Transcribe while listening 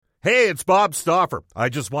Hey, it's Bob Stauffer. I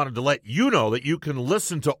just wanted to let you know that you can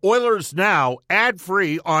listen to Oilers Now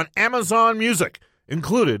ad-free on Amazon Music,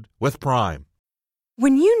 included with Prime.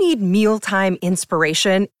 When you need mealtime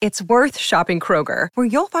inspiration, it's worth shopping Kroger, where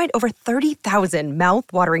you'll find over 30,000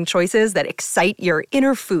 mouth-watering choices that excite your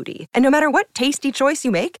inner foodie. And no matter what tasty choice you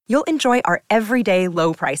make, you'll enjoy our everyday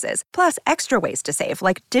low prices, plus extra ways to save,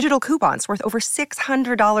 like digital coupons worth over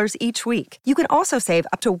 $600 each week. You can also save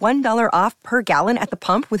up to $1 off per gallon at the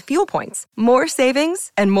pump with fuel points. More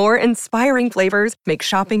savings and more inspiring flavors make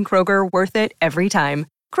shopping Kroger worth it every time.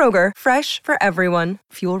 Kroger, fresh for everyone.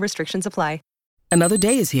 Fuel restrictions apply. Another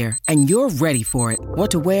day is here, and you're ready for it.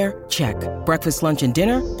 What to wear? Check. Breakfast, lunch, and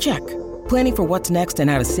dinner? Check. Planning for what's next and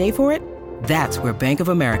how to save for it? That's where Bank of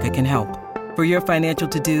America can help. For your financial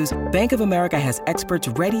to-dos, Bank of America has experts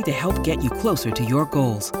ready to help get you closer to your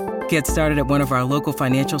goals. Get started at one of our local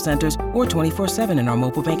financial centers or 24/7 in our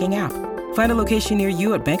mobile banking app. Find a location near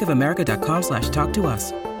you at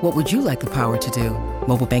bankofamerica.com/talktous. What would you like the power to do?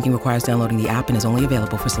 Mobile banking requires downloading the app and is only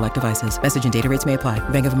available for select devices. Message and data rates may apply.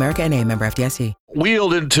 Bank of America N.A., member FDIC.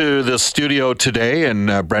 Wheeled into the studio today,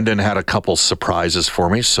 and Brendan had a couple surprises for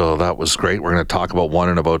me, so that was great. We're going to talk about one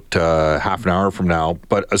in about half an hour from now.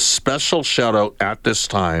 But a special shout-out at this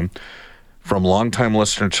time from longtime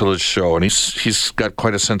listener to the show, and he's got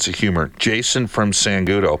quite a sense of humor, Jason from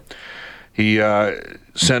Sangudo. He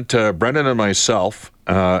sent Brendan and myself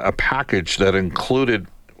a package that included...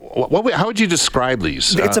 how would you describe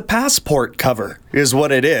these? It's a passport cover, is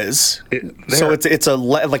what it is. It's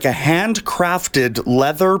like a handcrafted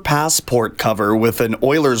leather passport cover with an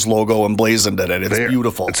Oilers logo emblazoned in it. It's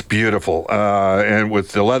beautiful. It's beautiful, and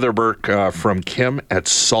with the leather work from Kim at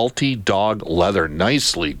Salty Dog Leather.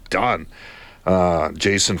 Nicely done,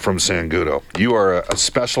 Jason from Sangudo. You are a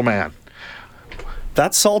special man.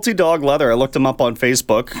 That's Salty Dog Leather. I looked them up on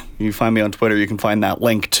Facebook. You find me on Twitter. You can find that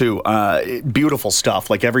link too. Beautiful stuff,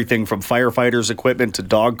 like everything from firefighters' equipment to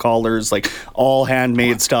dog collars, like all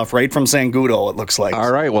handmade stuff right from Sangudo, it looks like. All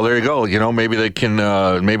right. Well, there you go. You know, maybe they can,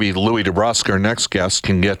 maybe Louis DeBrusque, our next guest,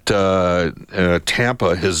 can get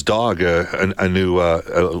Tampa, his dog, a new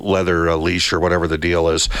leather leash or whatever the deal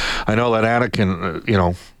is. I know that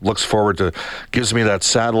Anakin, looks forward to, gives me that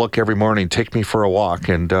sad look every morning, take me for a walk,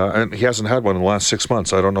 and he hasn't had one in the last 6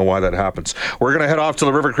 months. I don't know why that happens. We're going to head off to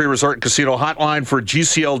the River Cree Resort and Casino hotline for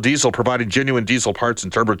GCL Diesel, providing genuine diesel parts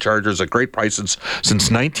and turbochargers at great prices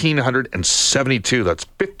since 1972. That's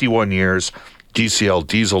 51 years.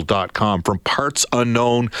 GCLDiesel.com. From Parts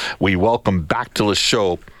Unknown, we welcome back to the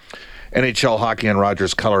show NHL hockey and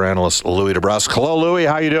Rogers color analyst Louis DeBrusque. Hello, Louis.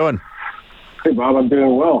 How you doing? Hey, Bob. I'm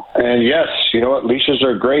doing well. And yes, you know what? Leashes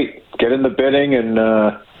are great. Get in the bidding and,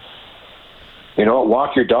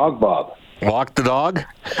 walk your dog, Bob. Walk the dog?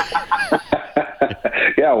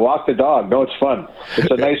 Yeah, walk the dog. No, it's fun. It's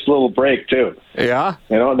a nice little break, too. Yeah?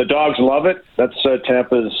 And the dogs love it. That's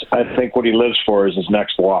Tampa's, I think, what he lives for is his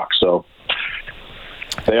next walk. So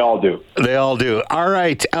they all do. They all do. All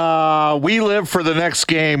right. We live for the next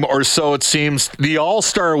game, or so it seems, the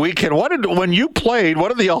All-Star Weekend. When you played, what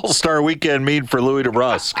did the All-Star Weekend mean for Louis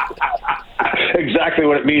DeBrusque? Exactly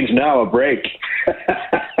what it means now, a break.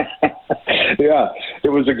 Yeah, it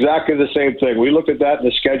was exactly the same thing. We looked at that in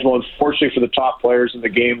the schedule, unfortunately, for the top players in the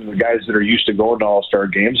game and the guys that are used to going to All-Star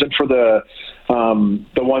games, and for the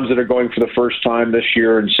ones that are going for the first time this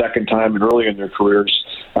year and second time and early in their careers,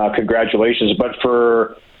 congratulations. But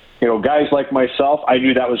for guys like myself, I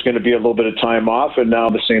knew that was going to be a little bit of time off, and now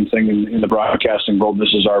the same thing in the broadcasting world.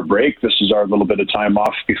 This is our break. This is our little bit of time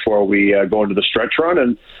off before we go into the stretch run,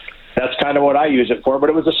 and that's kind of what I use it for. But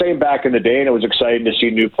it was the same back in the day, and it was exciting to see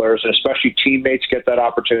new players and especially teammates get that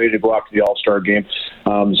opportunity to go out to the All-Star game.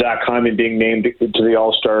 Zach Hyman being named to the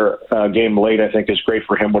All-Star game late, I think, is great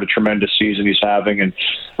for him. What a tremendous season he's having. And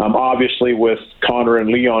obviously with Connor and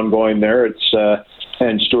Leon going there,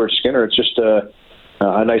 and Stuart Skinner, it's just a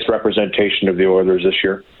nice representation of the Oilers this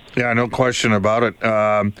year. Yeah, no question about it.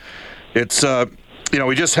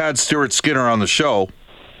 We just had Stuart Skinner on the show.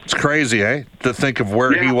 It's crazy, to think of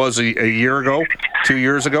where he was a year ago, 2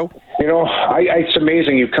 years ago. It's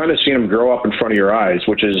amazing. You've kind of seen him grow up in front of your eyes,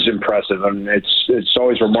 which is impressive. And it's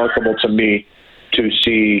always remarkable to me to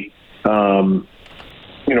see,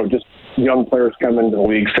 just young players come into the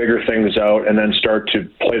league, figure things out, and then start to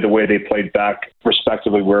play the way they played back,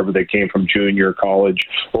 respectively, wherever they came from, junior, college,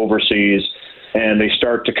 overseas. And they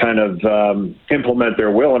start to kind of implement their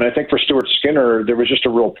will. And I think for Stuart Skinner, there was just a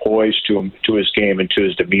real poise to him, to his game, and to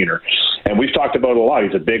his demeanor. And we've talked about it a lot.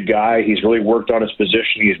 He's a big guy. He's really worked on his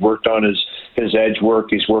position. He's worked on his edge work.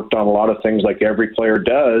 He's worked on a lot of things like every player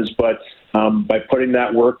does. But by putting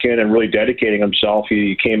that work in and really dedicating himself.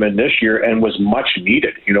 He came in this year and was much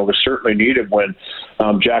needed. It was certainly needed when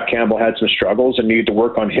Jack Campbell had some struggles and needed to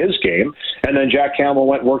work on his game. And then Jack Campbell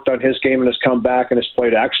went and worked on his game and has come back and has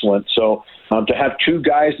played excellent. So to have two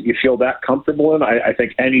guys that you feel that comfortable in, I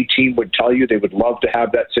think any team would tell you they would love to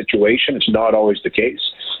have that situation. It's not always the case.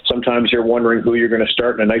 Sometimes you're wondering who you're going to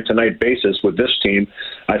start on a night-to-night basis. With this team,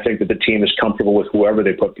 I think that the team is comfortable with whoever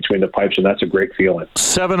they put between the pipes, and that's a great feeling.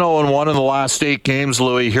 7-0-1 in the last 8 games,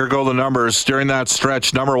 Louis. Here go the numbers. During that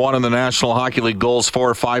stretch, number 1 in the National Hockey League goals, 4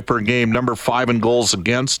 or 5 per game. Number 5 in goals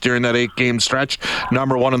against during that 8-game stretch.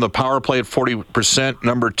 Number 1 in the power play at 40%.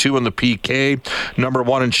 Number 2 in the PK. Number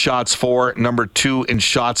 1 in shots for. Number 2 in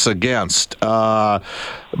shots against.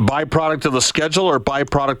 Byproduct of the schedule or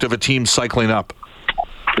byproduct of a team cycling up?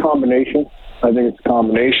 Combination. I think it's a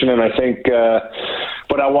combination, and I think,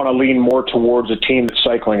 but I want to lean more towards a team that's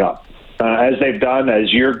cycling up. As they've done,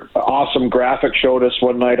 as your awesome graphic showed us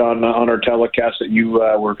one night on our telecast that you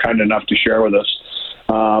were kind enough to share with us.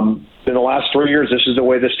 In the last 3 years, this is the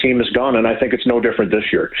way this team has gone, and I think it's no different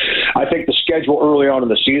this year. I think the schedule early on in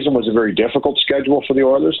the season was a very difficult schedule for the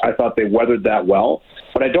Oilers. I thought they weathered that well,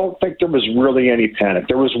 but I don't think there was really any panic.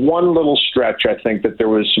 There was one little stretch, I think, that there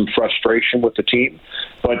was some frustration with the team,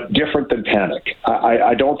 but different than panic.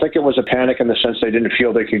 I don't think it was a panic in the sense they didn't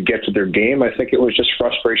feel they could get to their game. I think it was just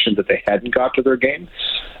frustration that they hadn't got to their game.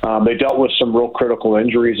 They dealt with some real critical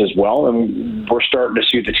injuries as well, and we're starting to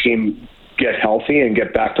see the team get healthy and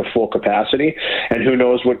get back to full capacity. And who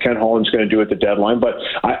knows what Ken Holland's going to do at the deadline. But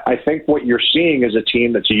I think what you're seeing is a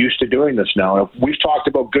team that's used to doing this now. We've talked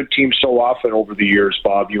about good teams so often over the years,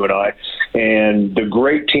 Bob, you and I, and the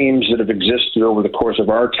great teams that have existed over the course of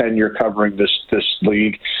our tenure covering this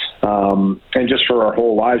league, and just for our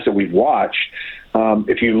whole lives that we've watched.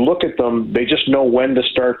 If you look at them, they just know when to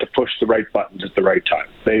start to push the right buttons at the right time.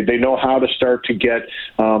 They know how to start to get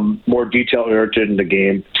more detail-oriented in the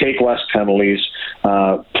game, take less penalties,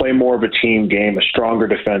 play more of a team game, a stronger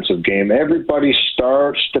defensive game. Everybody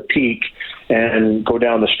starts to peak and go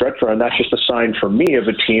down the stretch run. That's just a sign for me of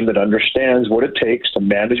a team that understands what it takes to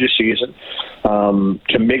manage a season,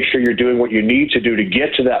 to make sure you're doing what you need to do to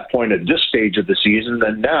get to that point at this stage of the season.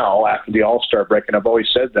 And now, after the All-Star break, and I've always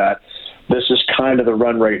said that, this is kind of the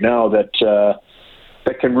run right now that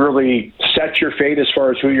can really set your fate as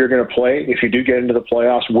far as who you're going to play if you do get into the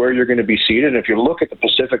playoffs, where you're going to be seated. And if you look at the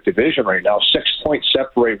Pacific Division right now, 6 points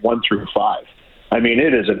separate 1 through 5. I mean,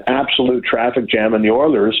 it is an absolute traffic jam, and the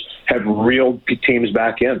Oilers have reeled teams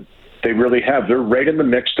back in. They really have. They're right in the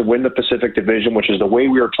mix to win the Pacific Division, which is the way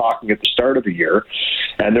we were talking at the start of the year.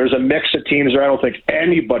 And there's a mix of teams there. I don't think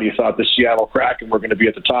anybody thought the Seattle Kraken were going to be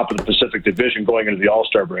at the top of the Pacific Division going into the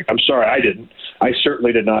All-Star break. I'm sorry, I didn't. I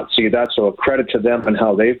certainly did not see that, so a credit to them and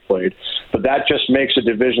how they've played. But that just makes a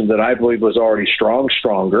division that I believe was already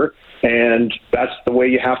stronger, and that's the way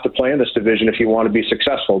you have to play in this division if you want to be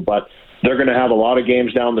successful. But they're going to have a lot of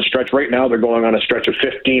games down the stretch. Right now, they're going on a stretch of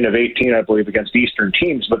 15 of 18, I believe, against Eastern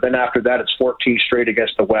teams. But then after that, it's 14 straight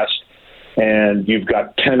against the West. And you've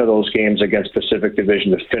got 10 of those games against Pacific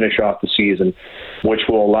Division to finish off the season, which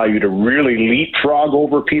will allow you to really leapfrog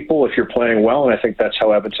over people if you're playing well. And I think that's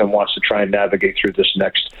how Edmonton wants to try and navigate through this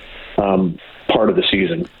next part of the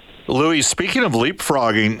season. Louis, speaking of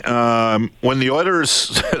leapfrogging, when the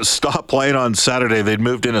Oilers stopped playing on Saturday, they'd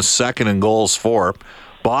moved in a second in goals for.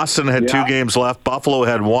 Boston had 2 games left. Buffalo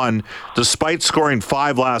had 1. Despite scoring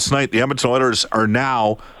 5 last night, the Edmonton Oilers are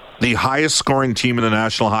now the highest scoring team in the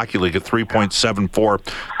National Hockey League at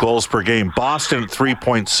 3.74 goals per game. Boston at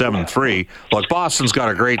 3.73. Look, Boston's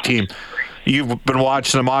got a great team. You've been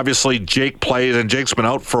watching them. Obviously, Jake plays, and Jake's been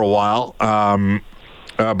out for a while.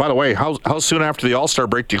 By the way, how soon after the All-Star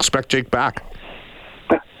break do you expect Jake back?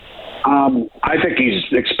 I think he's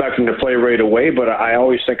expecting to play right away, but I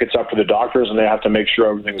always think it's up to the doctors, and they have to make sure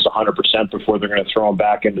everything's 100% before they're going to throw him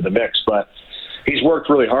back into the mix. But he's worked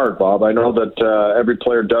really hard, Bob. I know that every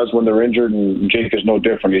player does when they're injured, and Jake is no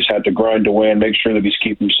different. He's had to grind away and make sure that he's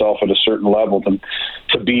keeping himself at a certain level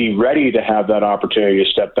to be ready to have that opportunity to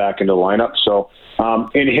step back into the lineup. So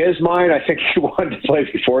in his mind, I think he wanted to play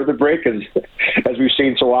before the break, as we've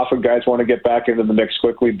seen so often, guys want to get back into the mix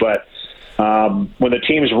quickly. But when the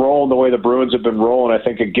team's rolling the way the Bruins have been rolling, I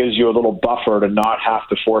think it gives you a little buffer to not have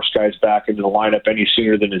to force guys back into the lineup any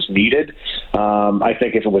sooner than is needed. I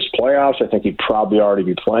think if it was playoffs, I think he'd probably already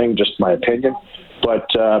be playing, just my opinion. But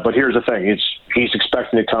here's the thing. He's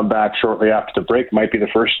expecting to come back shortly after the break. Might be the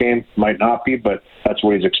first game, might not be, but that's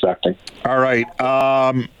what he's expecting. All right.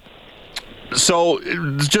 So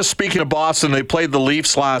just speaking of Boston, they played the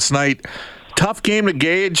Leafs last night. tough game to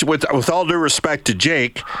gauge. With all due respect to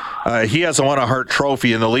Jake, he hasn't won a Hart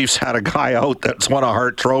Trophy, and the Leafs had a guy out that's won a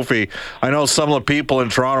Hart Trophy. I know some of the people in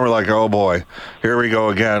Toronto were like, "Oh boy, here we go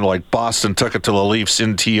again." Like Boston took it to the Leafs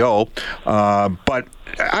in TO, but.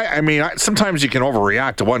 I mean, sometimes you can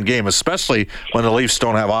overreact to one game, especially when the Leafs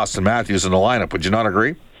don't have Austin Matthews in the lineup. Would you not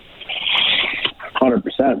agree?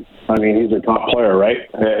 100%. I mean, he's a top player, right?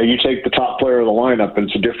 You take the top player of the lineup, and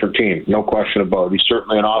it's a different team. No question about it. He's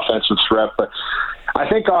certainly an offensive threat, but I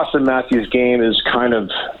think Austin Matthews' game is kind of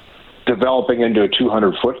developing into a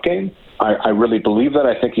 200-foot game. I really believe that.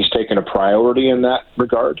 I think he's taken a priority in that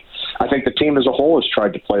regard. I think the team as a whole has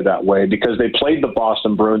tried to play that way because they played the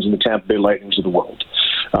Boston Bruins and the Tampa Bay Lightnings of the world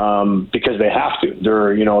because they have to.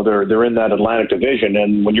 They're in that Atlantic Division,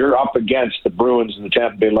 and when you're up against the Bruins and the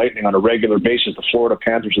Tampa Bay Lightning on a regular basis, the Florida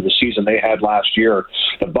Panthers of the season they had last year,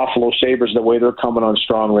 the Buffalo Sabres, the way they're coming on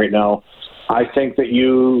strong right now, I think that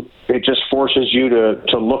it just forces you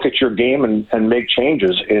to look at your game and make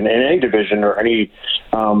changes in any division or any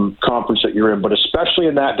conference that you're in, but especially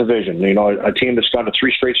in that division. You know, a team that's gone to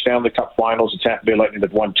 3 straight Stanley Cup finals, the Tampa Bay Lightning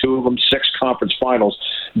that won 2 of them, 6 conference finals.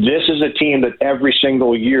 This is a team that every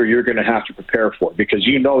single year you're going to have to prepare for because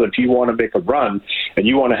you know that if you want to make a run and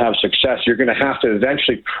you want to have success, you're going to have to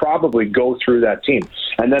eventually probably go through that team.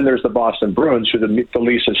 And then there's the Boston Bruins, who the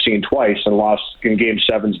Leafs have seen twice and lost in Game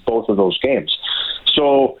 7s both of those games.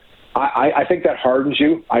 So I think that hardens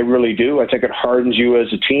you. I really do. I think it hardens you as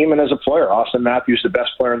a team and as a player. Austin Matthews, the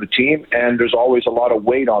best player on the team, and there's always a lot of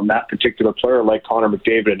weight on that particular player like Connor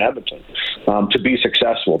McDavid in Edmonton to be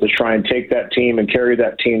successful, to try and take that team and carry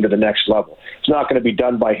that team to the next level. It's not going to be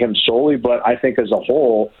done by him solely, but I think as a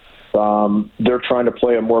whole, they're trying to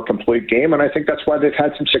play a more complete game, and I think that's why they've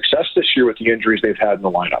had some success this year with the injuries they've had in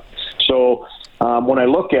the lineup. So when I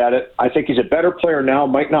look at it, I think he's a better player now,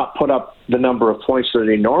 might not put up the number of points that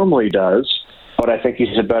he normally does, but I think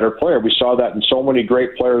he's a better player. We saw that in so many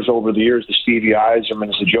great players over the years, the Stevie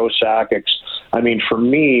Yzermans, the Joe Sakic's. I mean, for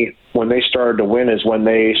me, when they started to win is when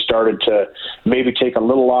they started to maybe take a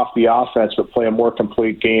little off the offense but play a more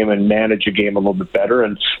complete game and manage a game a little bit better,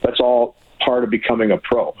 and that's all part of becoming a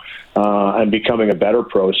pro and becoming a better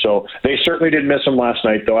pro. So they certainly did miss him last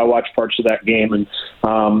night, though. I watched parts of that game, and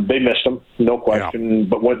they missed him, no question.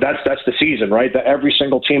 Yeah. But that's the season, right? That every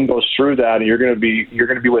single team goes through that, and you're going to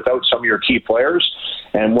be without some of your key players.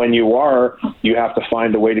 And when you are, you have to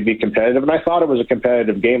find a way to be competitive. And I thought it was a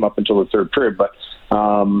competitive game up until the third period, but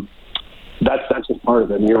that's just part of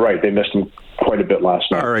it. And you're right, they missed him quite a bit last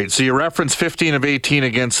night. All right, so you referenced 15 of 18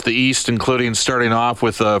 against the East, including starting off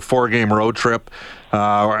with a 4-game road trip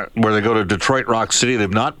where they go to Detroit Rock City. They've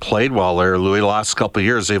not played well there, Louis, the last couple of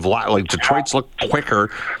years. Detroit's looked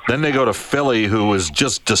quicker. Then they go to Philly, who was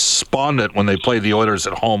just despondent when they played the Oilers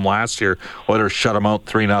at home last year. Oilers shut them out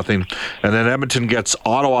 3-0. And then Edmonton gets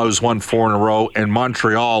Ottawa, who's won 4 in a row, and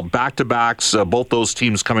Montreal, back-to-backs, both those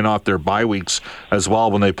teams coming off their bye weeks as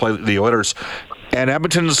well when they play the Oilers. And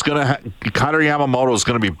Edmonton's going to Connor Yamamoto is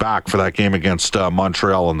going to be back for that game against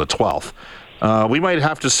Montreal on the 12th. We might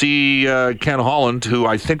have to see Ken Holland, who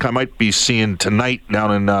I think I might be seeing tonight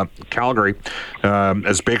down in Calgary,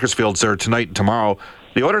 as Bakersfield's there tonight and tomorrow.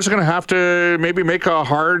 The Oilers are going to have to maybe make a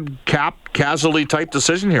hard cap casualty type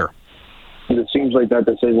decision here. It seems like that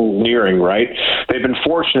decision is nearing, right? They've been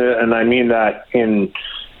fortunate, and I mean that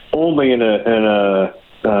only in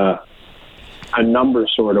a number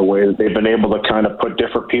sort of way, that they've been able to kind of put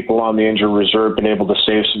different people on the injured reserve, been able to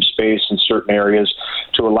save some space in certain areas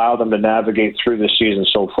to allow them to navigate through the season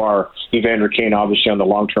so far. Evander Kane obviously on the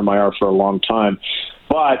long-term IR for a long time.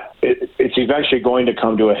 But it's eventually going to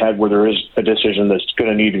come to a head where there is a decision that's going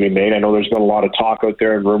to need to be made. I know there's been a lot of talk out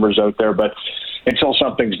there and rumors out there, but until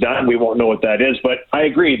something's done, we won't know what that is. But I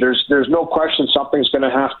agree, there's no question something's going to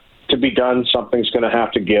have to be done, something's going to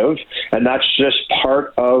have to give, and that's just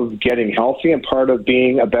part of getting healthy and part of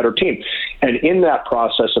being a better team. And in that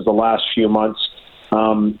process of the last few months,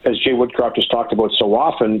 as Jay Woodcroft has talked about so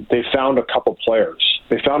often, they found a couple players.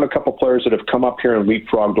 They found a couple players that have come up here and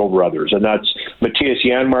leapfrogged over others, and that's Matthias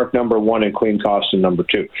Janmark, number 1, and Clean Costin, number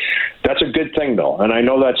 2. That's a good thing, though, and I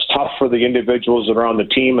know that's tough for the individuals that are on the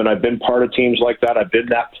team, and I've been part of teams like that. I've been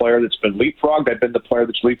that player that's been leapfrogged. I've been the player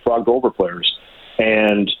that's leapfrogged over players.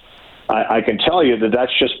 And I can tell you that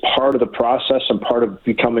that's just part of the process and part of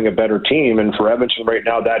becoming a better team. And for Edmonton right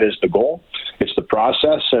now, that is the goal. It's the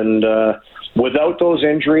process. And without those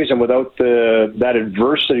injuries and without that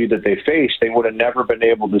adversity that they faced, they would have never been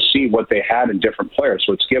able to see what they had in different players.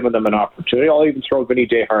 So it's given them an opportunity. I'll even throw Vinny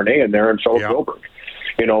Desharnais in there and Philip Gilbert.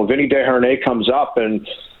 You know, Vinny Desharnais comes up, and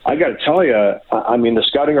I got to tell you, I mean, the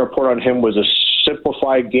scouting report on him was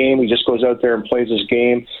simplified game. He just goes out there and plays his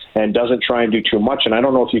game and doesn't try and do too much. And I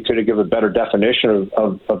don't know if you could have given a better definition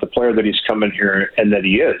of the player that he's come in here and that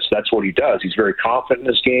he is. That's what he does. He's very confident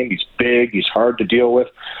in his game. He's big. He's hard to deal with.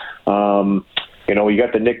 You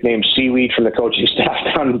got the nickname Seaweed from the coaching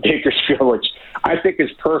staff down in Bakersfield, which I think is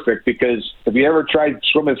perfect because if you ever tried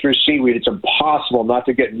swimming through seaweed, it's impossible not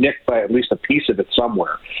to get nicked by at least a piece of it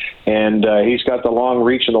somewhere. And he's got the long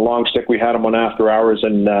reach and the long stick. We had him on After Hours,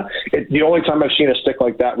 and the only time I've seen a stick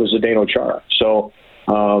like that was Zdeno Chara. So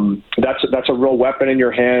that's a real weapon in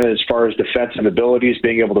your hand as far as defensive abilities,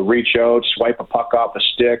 being able to reach out, swipe a puck off a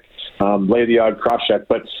stick, lay the odd cross check.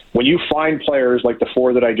 But when you find players like the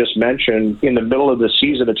four that I just mentioned in the middle of the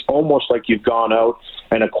season, it's almost like you've gone out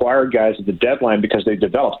and acquired guys at the deadline because they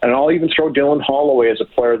developed. And I'll even throw Dylan Holloway as a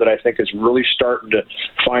player that I think is really starting to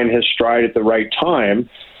find his stride at the right time,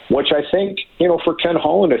 which I think, for Ken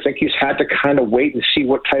Holland, I think he's had to kind of wait and see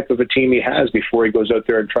what type of a team he has before he goes out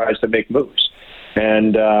there and tries to make moves.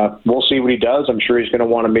 And we'll see what he does. I'm sure he's going to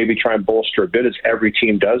want to maybe try and bolster a bit, as every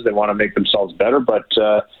team does. They want to make themselves better. But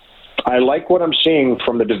I like what I'm seeing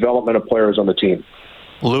from the development of players on the team.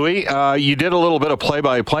 Louis, you did a little bit of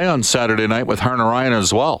play-by-play on Saturday night with Harner Ryan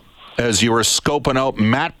as well, as you were scoping out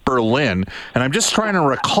Matt Berlin. And I'm just trying to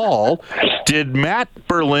recall, did Matt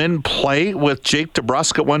Berlin play with Jake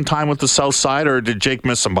DeBrusk at one time with the South Side, or did Jake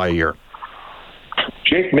miss him by a year?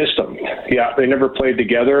 Jake missed him. Yeah, they never played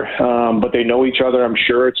together, but they know each other, I'm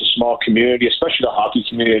sure. It's a small community, especially the hockey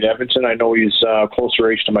community in Edmonton. I know he's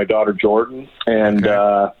closer age to my daughter, Jordan,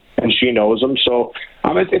 and she knows him. So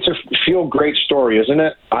it's a feel-great story, isn't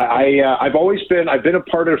it? I've been a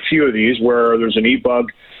part of a few of these where there's an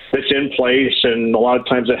e-bug that's in place, and a lot of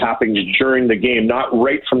times it happens during the game, not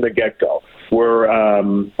right from the get-go, where a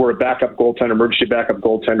backup goaltender, emergency backup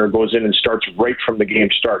goaltender, goes in and starts right from the game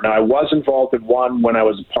start. Now, I was involved in one when I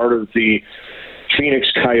was part of the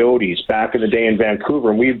Phoenix Coyotes back in the day in Vancouver,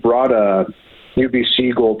 and we brought a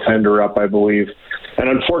UBC goaltender up, I believe. And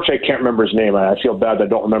unfortunately, I can't remember his name. I feel bad that I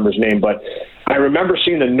don't remember his name, but I remember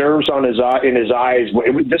seeing the nerves in his eyes.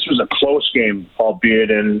 This was a close game,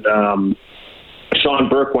 albeit, and Sean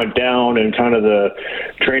Burke went down and kind of the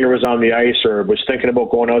trainer was on the ice or was thinking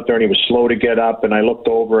about going out there, and he was slow to get up, and I looked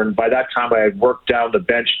over, and by that time I had worked down the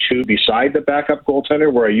bench too beside the backup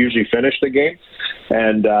goaltender where I usually finish the game.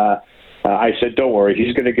 And I said, don't worry,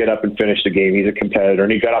 he's going to get up and finish the game. He's a competitor,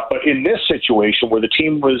 and he got up. But in this situation where the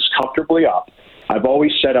team was comfortably up, I've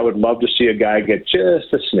always said I would love to see a guy get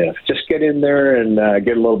just a sniff, just get in there and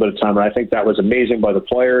get a little bit of time. And I think that was amazing by the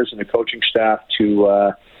players and the coaching staff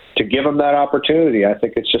to give him that opportunity. I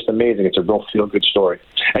think it's just amazing. It's a real feel-good story.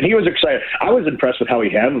 And he was excited. I was impressed with how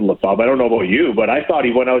he handled it, Bob. I don't know about you, but I thought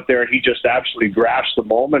he went out there and he just absolutely grasped the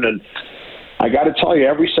moment. And I got to tell you,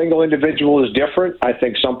 every single individual is different. I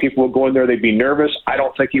think some people would go in there, they'd be nervous. I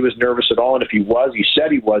don't think he was nervous at all. And if he was, he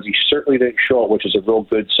said he was. He certainly didn't show it, which is a real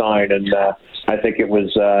good sign. And I think it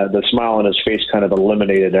was the smile on his face kind of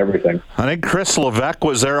eliminated everything. I think Chris Levesque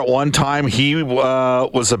was there at one time. He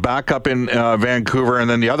was a backup in Vancouver, and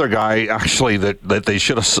then the other guy, actually, that they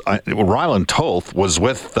should have, Ryland Toth, was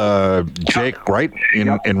with Jake, right,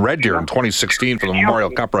 in Red Deer in 2016 for the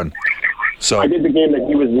Memorial Cup run. So I did the game that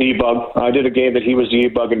he was the E-Bug. I did a game that he was the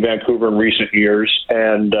E-Bug in Vancouver in recent years.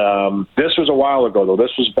 And this was a while ago, though.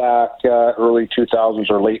 This was back early 2000s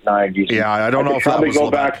or late 90s. Yeah, I don't know if that was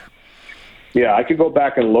back. Yeah, I could go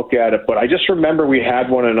back and look at it, but I just remember we had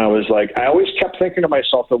one, and I was like, I always kept thinking to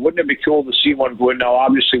myself, that wouldn't it be cool to see one go in? Now,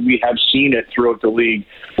 obviously, we have seen it throughout the league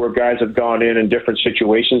where guys have gone in different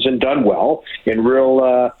situations and done well in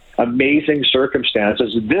real amazing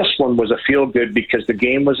circumstances. This one was a feel-good because the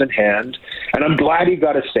game was in hand, and I'm glad he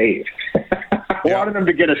got a save. I wanted him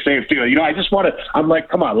to get a save, too. I'm like,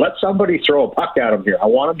 come on, let somebody throw a puck at him here. I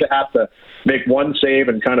want him to have to make one save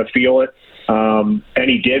and kind of feel it. And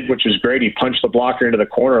he did, which was great. He punched the blocker into the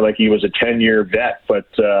corner like he was a 10-year vet. But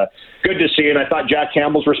good to see. And I thought Jack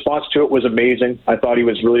Campbell's response to it was amazing. I thought he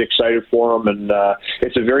was really excited for him. And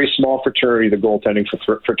it's a very small fraternity, the goaltending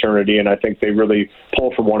fraternity, and I think they really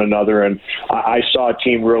pull from one another. And I saw a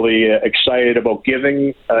team really excited about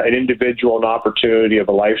giving an individual an opportunity of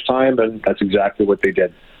a lifetime, and that's exactly what they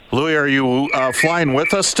did. Louis, are you flying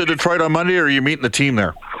with us to Detroit on Monday, or are you meeting the team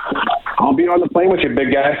there? I'll be on the plane with you,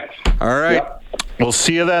 big guy. All right. Yep. We'll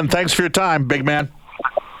see you then. Thanks for your time, big man.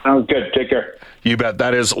 Sounds good. Take care. You bet.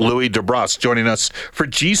 That is Louis DeBrusk joining us for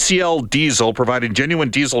GCL Diesel, providing genuine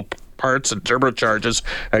diesel parts, and turbocharges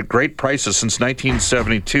at great prices since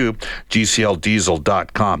 1972.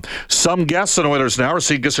 GCLDiesel.com. Some guests on Oilers Now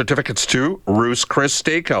receive gift certificates to Ruth's Chris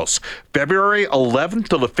Steakhouse. February 11th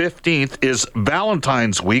to the 15th is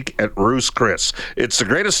Valentine's Week at Ruth's Chris. It's the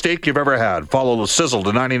greatest steak you've ever had. Follow the sizzle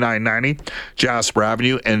to $99.90 Jasper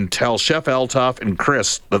Avenue and tell Chef Eltoff and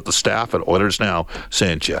Chris that the staff at Oilers Now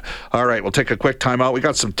sent you. All right, we'll take a quick time out. We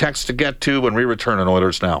got some text to get to when we return on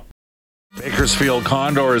Oilers Now. Bakersfield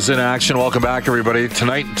Condors in action. Welcome back, everybody.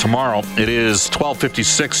 Tonight and tomorrow, it is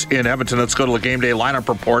 12:56 in Edmonton. Let's go to the game day lineup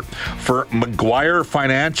report for Maguire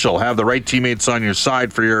Financial. Have the right teammates on your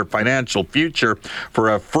side for your financial future.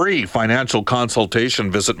 For a free financial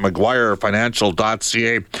consultation, visit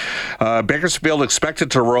maguirefinancial.ca. Bakersfield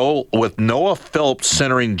expected to roll with Noah Phillips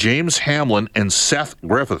centering James Hamlin and Seth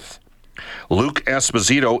Griffith. Luke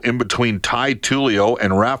Esposito in between Ty Tullio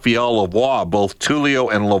and Raphael Lavoie. Both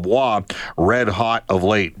Tullio and Lavoie red hot of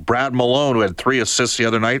late. Brad Malone, who had 3 assists the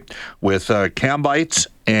other night with Cam Bites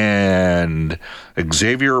and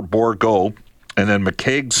Xavier Bourgault. And then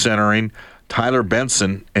McCaig centering Tyler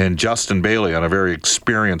Benson and Justin Bailey on a very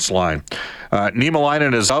experienced line.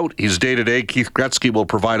 Niemelainen is out. He's day-to-day. Keith Gretzky will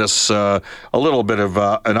provide us a little bit of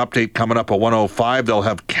an update coming up at 1:05. They'll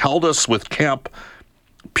have Caldas with Kemp.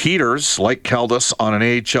 Peters, like Caldas, on an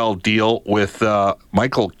AHL deal with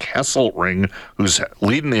Michael Kesselring, who's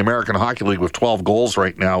leading the American Hockey League with 12 goals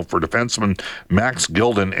right now for defenseman Max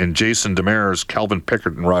Gilden and Jason Demers. Calvin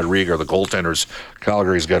Pickard and Rodrigo are the goaltenders.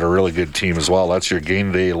 Calgary's got a really good team as well. That's your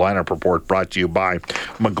game day lineup report brought to you by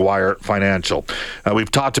Maguire Financial.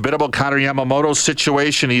 We've talked a bit about Connor Yamamoto's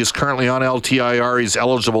situation. He is currently on LTIR. He's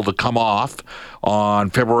eligible to come off on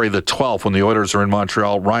February the 12th when the Oilers are in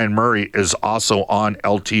Montreal. Ryan Murray is also on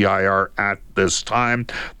LTIR at this time.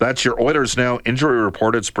 That's your Oilers Now injury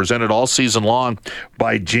report. It's presented all season long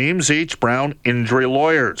by James H. Brown Injury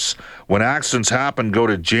Lawyers. When accidents happen, go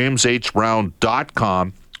to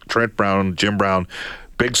jameshbrown.com. Trent Brown, Jim Brown,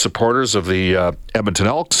 big supporters of the Edmonton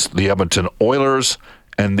Elks, the Edmonton Oilers,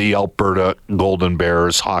 and the Alberta Golden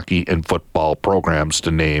Bears hockey and football programs, to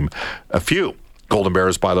name a few. Golden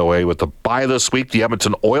Bears, by the way, with the bye this week. The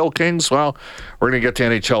Edmonton Oil Kings, well, we're going to get to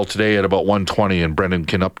NHL today at about 1:20, and Brendan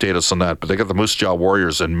can update us on that. But they got the Moose Jaw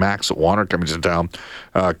Warriors and Max at Warner coming to town.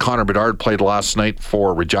 Connor Bedard played last night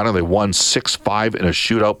for Regina. They won 6-5 in a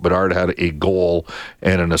shootout. Bedard had a goal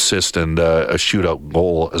and an assist and a shootout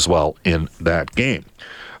goal as well in that game.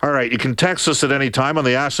 All right, you can text us at any time on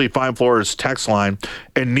the Ashley Fine Floors text line.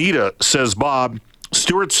 Anita says, Bob,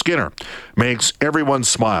 Stuart Skinner makes everyone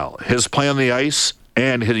smile. His play on the ice,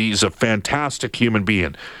 and he's a fantastic human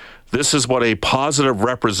being. This is what a positive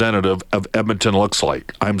representative of Edmonton looks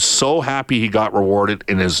like. I'm so happy he got rewarded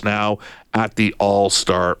and is now at the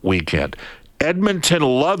All-Star weekend. Edmonton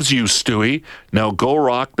loves you, Stewie. Now go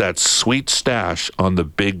rock that sweet stash on the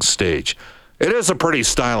big stage. It is a pretty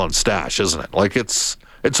styling stash, isn't it? Like it's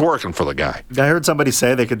working for the guy. I heard somebody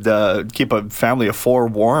say they could keep a family of 4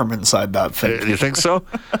 warm inside that thing. You think so?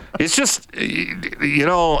 It's just,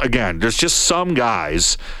 again, there's just some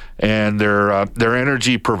guys and they're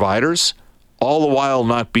energy providers, all the while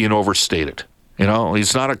not being overstated.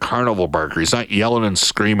 He's not a carnival barker. He's not yelling and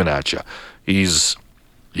screaming at you. He is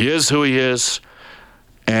who he is.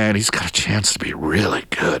 And he's got a chance to be really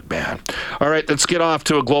good, man. All right, let's get off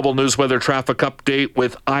to a global news weather traffic update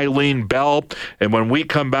with Eileen Bell. And when we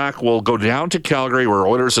come back, we'll go down to Calgary, where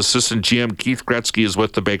Oilers assistant GM Keith Gretzky is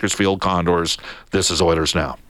with the Bakersfield Condors. This is Oilers Now.